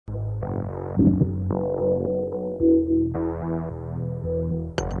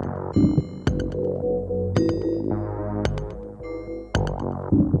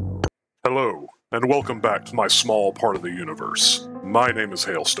Hello, and welcome back to my small part of the universe. My name is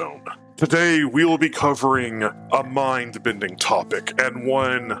Hailstone. Today, we will be covering a mind-bending topic, and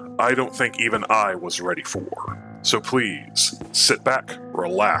one I don't think even I was ready for. So please, sit back,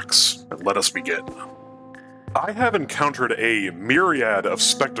 relax, and let us begin. I have encountered a myriad of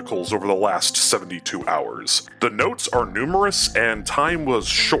spectacles over the last 72 hours. The notes are numerous and time was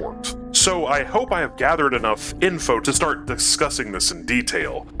short, so I hope I have gathered enough info to start discussing this in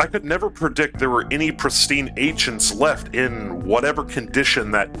detail. I could never predict there were any pristine ancients left in whatever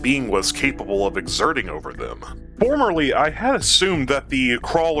condition that being was capable of exerting over them. Formerly, I had assumed that the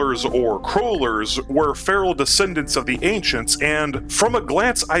crawlers or crawlers were feral descendants of the ancients, and from a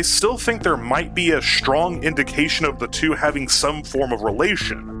glance I still think there might be a strong indication of the two having some form of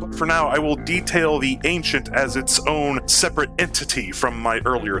relation. But for now, I will detail the ancient as its own separate entity from my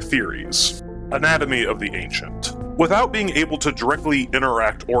earlier theories. Anatomy of the ancient. Without being able to directly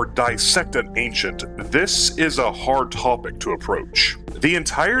interact or dissect an ancient, this is a hard topic to approach. The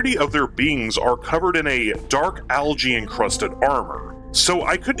entirety of their beings are covered in a dark algae-encrusted armor, so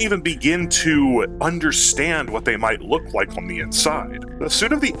I couldn't even begin to understand what they might look like on the inside. The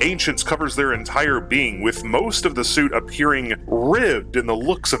suit of the ancients covers their entire being, with most of the suit appearing ribbed in the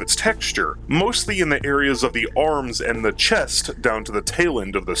looks of its texture, mostly in the areas of the arms and the chest down to the tail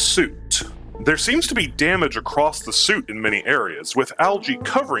end of the suit. There seems to be damage across the suit in many areas, with algae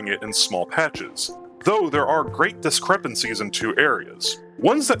covering it in small patches, though there are great discrepancies in two areas.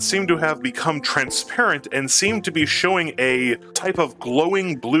 Ones that seem to have become transparent and seem to be showing a type of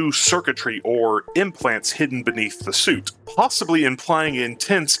glowing blue circuitry or implants hidden beneath the suit, possibly implying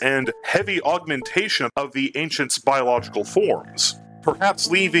intense and heavy augmentation of the ancient's biological forms, perhaps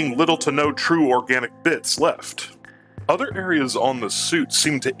leaving little to no true organic bits left. Other areas on the suit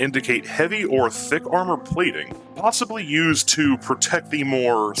seem to indicate heavy or thick armor plating, possibly used to protect the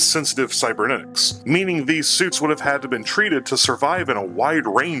more sensitive cybernetics, meaning these suits would have had to been treated to survive in a wide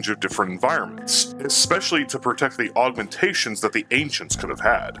range of different environments, especially to protect the augmentations that the ancients could have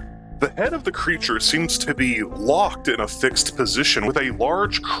had. The head of the creature seems to be locked in a fixed position with a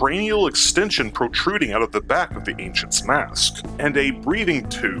large cranial extension protruding out of the back of the ancient's mask, and a breathing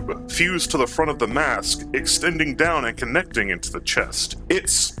tube fused to the front of the mask, extending down and connecting into the chest.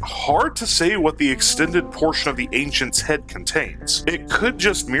 It's hard to say what the extended portion of the ancient's head contains. It could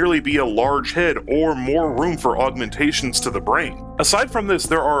just merely be a large head or more room for augmentations to the brain. Aside from this,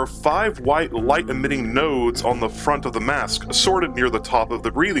 there are 5 white light-emitting nodes on the front of the mask, assorted near the top of the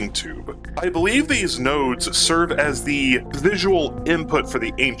breathing tube. I believe these nodes serve as the visual input for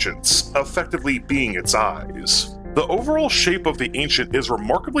the ancients, effectively being its eyes. The overall shape of the ancient is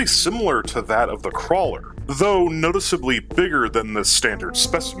remarkably similar to that of the crawler, though noticeably bigger than the standard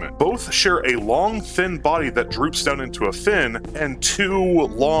specimen. Both share a long, thin body that droops down into a fin, and 2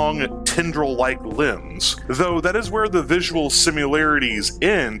 long, tendril-like limbs, though that is where the visual similarities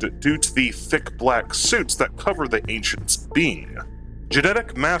end due to the thick black suits that cover the ancient's being.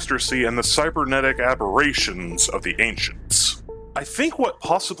 Genetic mastery and the cybernetic aberrations of the ancients. I think what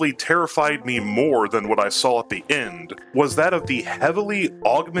possibly terrified me more than what I saw at the end was that of the heavily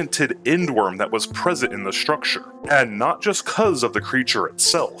augmented endworm that was present in the structure, and not just cause of the creature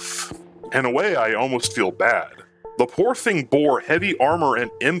itself. In a way, I almost feel bad. The poor thing bore heavy armor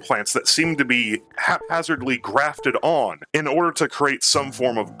and implants that seemed to be haphazardly grafted on in order to create some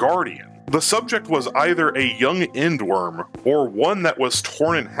form of guardian. The subject was either a young endworm or one that was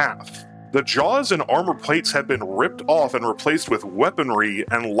torn in half. The jaws and armor plates had been ripped off and replaced with weaponry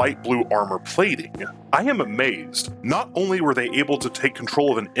and light blue armor plating. I am amazed. Not only were they able to take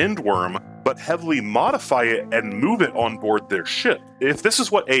control of an endworm, but heavily modify it and move it on board their ship. If this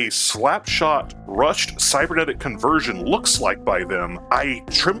is what a slapshot, rushed cybernetic conversion looks like by them, I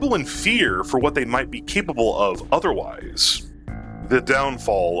tremble in fear for what they might be capable of otherwise. The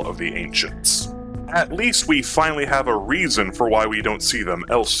downfall of the ancients. At least we finally have a reason for why we don't see them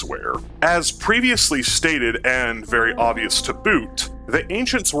elsewhere. As previously stated, and very obvious to boot, the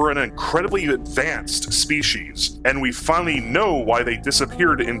ancients were an incredibly advanced species, and we finally know why they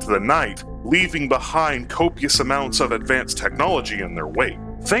disappeared into the night, leaving behind copious amounts of advanced technology in their wake.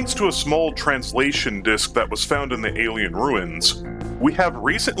 Thanks to a small translation disk that was found in the alien ruins, we have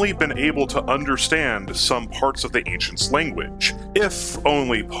recently been able to understand some parts of the ancients' language, if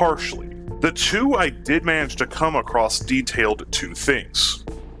only partially. The 2 I did manage to come across detailed 2 things.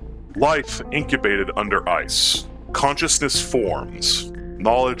 Life incubated under ice. Consciousness forms.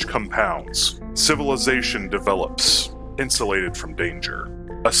 Knowledge compounds. Civilization develops. Insulated from danger.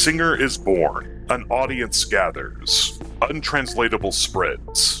 A singer is born, an audience gathers, untranslatable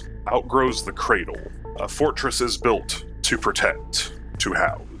spreads, outgrows the cradle, a fortress is built to protect, to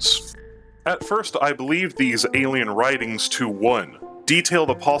house. At first, I believed these alien writings to 1. Detail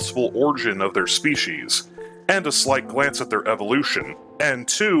the possible origin of their species, and a slight glance at their evolution, and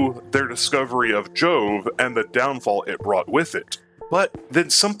 2. Their discovery of Jove and the downfall it brought with it. But then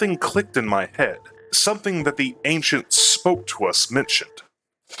something clicked in my head, something that the ancients spoke to us mentioned.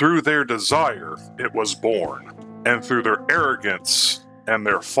 Through their desire, it was born, and through their arrogance and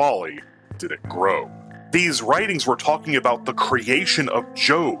their folly did it grow. These writings were talking about the creation of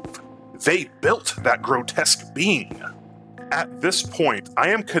Jove. They built that grotesque being. At this point, I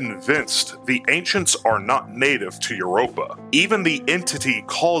am convinced the ancients are not native to Europa. Even the entity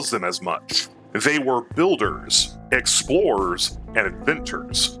calls them as much. They were builders, explorers, and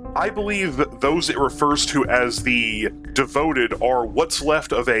inventors. I believe those it refers to as the devoted are what's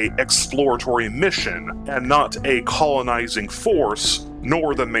left of an exploratory mission, and not a colonizing force,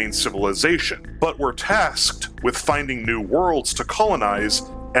 nor the main civilization, but were tasked with finding new worlds to colonize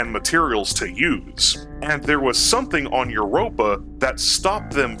and materials to use. And there was something on Europa that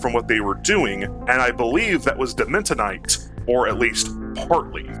stopped them from what they were doing, and I believe that was Dementonite, or at least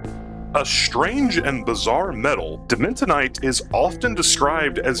partly. A strange and bizarre metal, Dementonite is often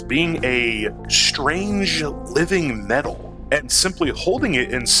described as being a strange living metal, and simply holding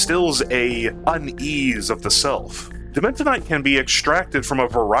it instills a unease of the self. Dementonite can be extracted from a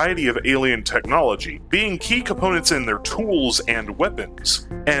variety of alien technology, being key components in their tools and weapons,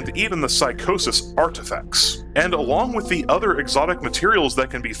 and even the psychosis artifacts. And along with the other exotic materials that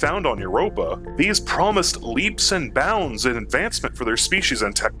can be found on Europa, these promised leaps and bounds in advancement for their species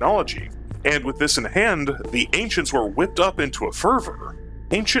and technology. And with this in hand, the ancients were whipped up into a fervor.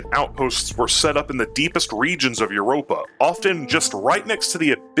 Ancient outposts were set up in the deepest regions of Europa, often just right next to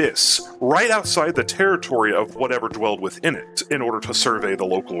the abyss, right outside the territory of whatever dwelled within it, in order to survey the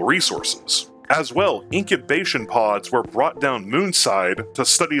local resources. As well, incubation pods were brought down moonside to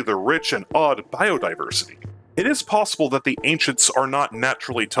study the rich and odd biodiversity. It is possible that the ancients are not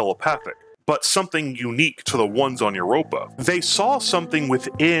naturally telepathic, but something unique to the ones on Europa. They saw something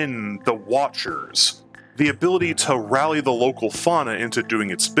within the Watchers, the ability to rally the local fauna into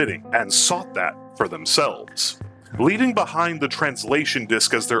doing its bidding, and sought that for themselves. Leaving behind the translation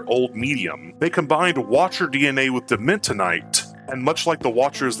disc as their old medium, they combined Watcher DNA with Dementonite, and much like the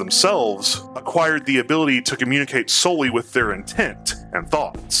Watchers themselves, acquired the ability to communicate solely with their intent and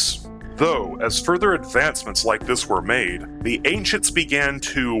thoughts. Though, as further advancements like this were made, the ancients began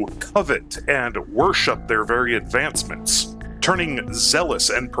to covet and worship their very advancements, turning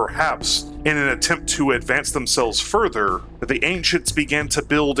zealous, and perhaps, in an attempt to advance themselves further, the ancients began to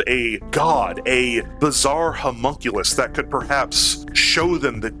build a god, a bizarre homunculus that could perhaps show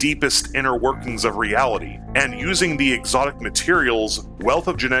them the deepest inner workings of reality, and using the exotic materials, wealth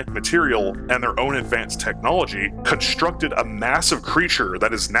of genetic material, and their own advanced technology, constructed a massive creature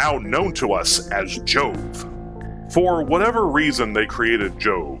that is now known to us as Jove. For whatever reason they created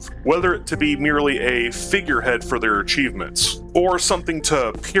Jove, whether it to be merely a figurehead for their achievements, or something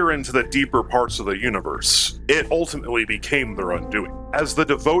to peer into the deeper parts of the universe, it ultimately became their undoing. As the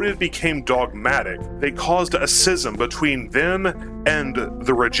devoted became dogmatic, they caused a schism between them and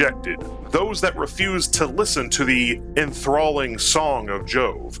the rejected, those that refused to listen to the enthralling song of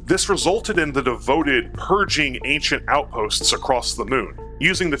Jove. This resulted in the devoted purging ancient outposts across the moon,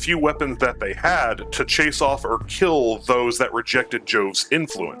 using the few weapons that they had to chase off or kill those that rejected Jove's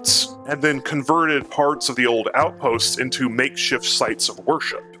influence, and then converted parts of the old outposts into makeshift sites of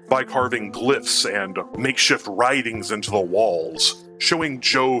worship by carving glyphs and makeshift writings into the walls, showing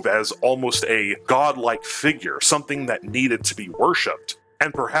Jove as almost a godlike figure, something that needed to be worshipped.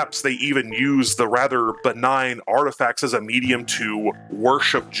 And perhaps they even used the rather benign artifacts as a medium to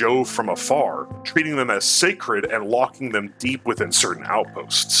worship Jove from afar, treating them as sacred and locking them deep within certain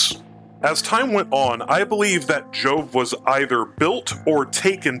outposts. As time went on, I believe that Jove was either built or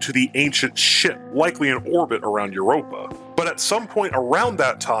taken to the ancient ship, likely in orbit around Europa. But at some point around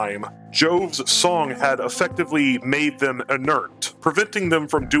that time, Jove's song had effectively made them inert, preventing them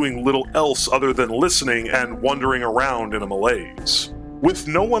from doing little else other than listening and wandering around in a malaise. With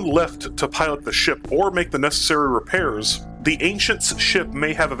no one left to pilot the ship or make the necessary repairs, the Ancients' ship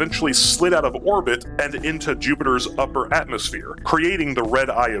may have eventually slid out of orbit and into Jupiter's upper atmosphere, creating the red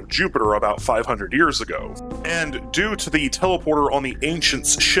eye of Jupiter about 500 years ago. And due to the teleporter on the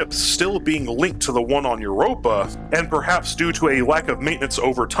Ancients' ship still being linked to the one on Europa, and perhaps due to a lack of maintenance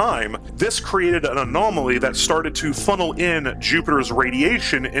over time, this created an anomaly that started to funnel in Jupiter's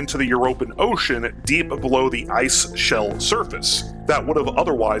radiation into the European Ocean deep below the ice shell surface that would have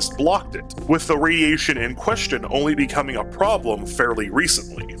otherwise blocked it, with the radiation in question only becoming a problem fairly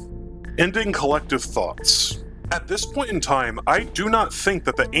recently. Ending collective thoughts. At this point in time, I do not think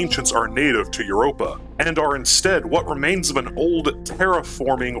that the Ancients are native to Europa, and are instead what remains of an old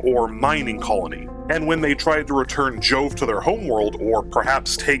terraforming or mining colony. And when they tried to return Jove to their homeworld, or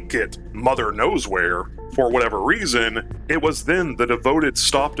perhaps take it mother knows where, for whatever reason, it was then the devoted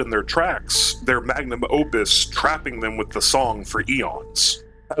stopped in their tracks, their magnum opus trapping them with the song for eons.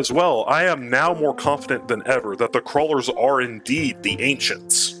 As well, I am now more confident than ever that the crawlers are indeed the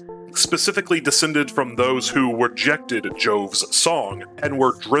Ancients, specifically descended from those who rejected Jove's song and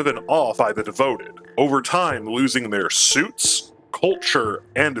were driven off by the devoted, over time losing their suits, culture,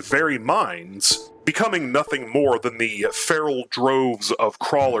 and very minds, becoming nothing more than the feral droves of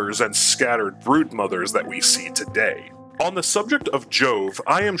crawlers and scattered broodmothers that we see today. On the subject of Jove,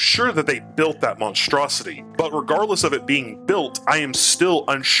 I am sure that they built that monstrosity, but regardless of it being built, I am still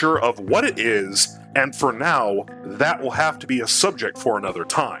unsure of what it is, and for now, that will have to be a subject for another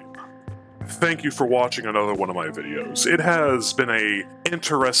time. Thank you for watching another one of my videos. It has been an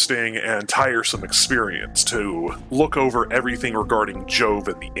interesting and tiresome experience to look over everything regarding Jove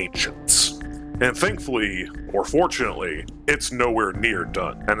and the Ancients. And thankfully, or fortunately, it's nowhere near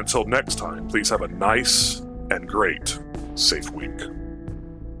done. And until next time, please have a nice and great safe week.